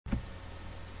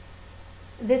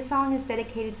This song is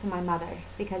dedicated to my mother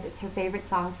because it's her favorite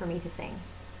song for me to sing.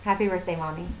 Happy birthday,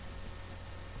 Mommy.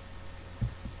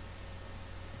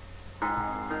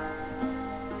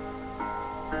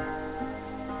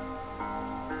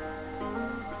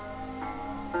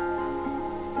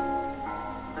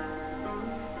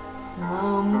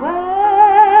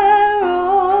 Somewhere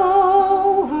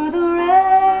over the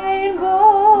rainbow,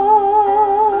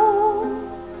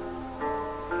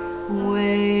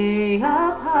 way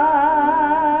up high,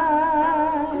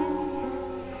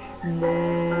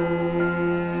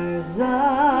 there's a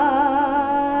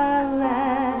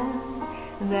land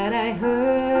that I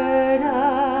heard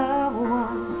of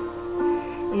once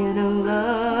in a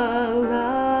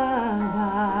lullaby.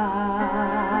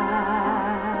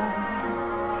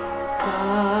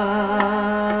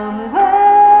 Somewhere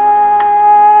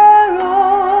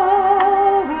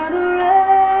over the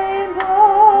rainbow,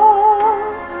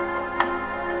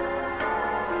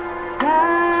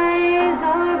 skies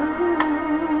are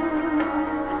blue,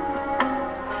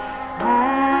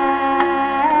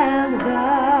 and the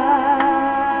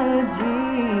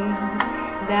dreams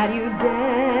that you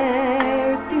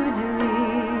dare to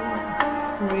dream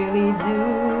really do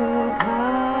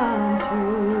come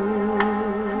true.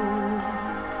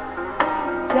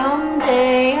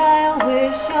 Someday I'll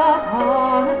wish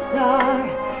upon a star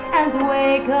and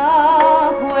wake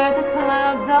up where the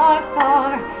clouds are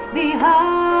far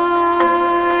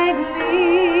behind me,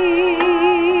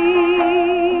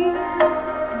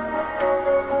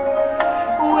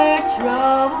 where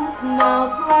troubles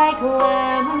melt like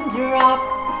lemon drops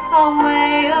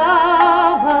away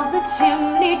above the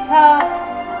chimney tops.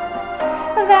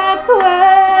 That's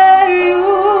where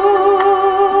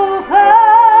you'll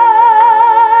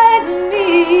find me.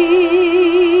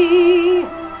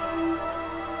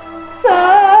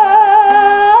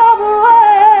 Somewhere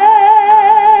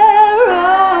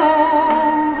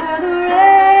over the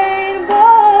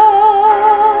rainbow,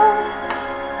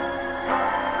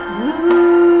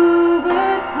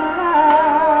 bluebirds fly,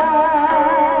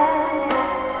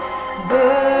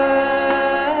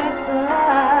 birds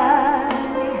fly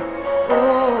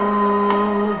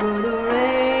over the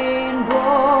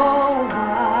rainbow.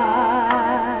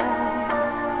 Why,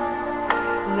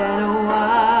 then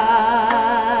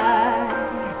why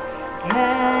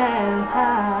can't I?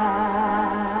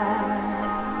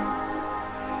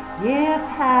 If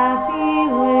happy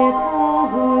little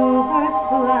bluebirds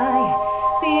fly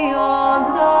beyond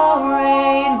the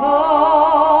rainbow,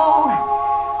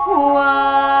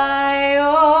 why,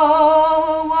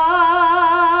 oh,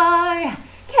 why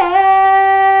can't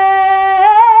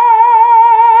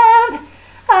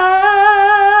I?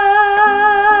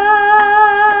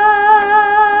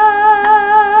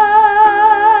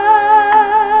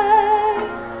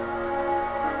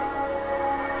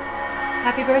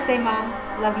 Happy birthday, Mom.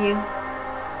 Love you.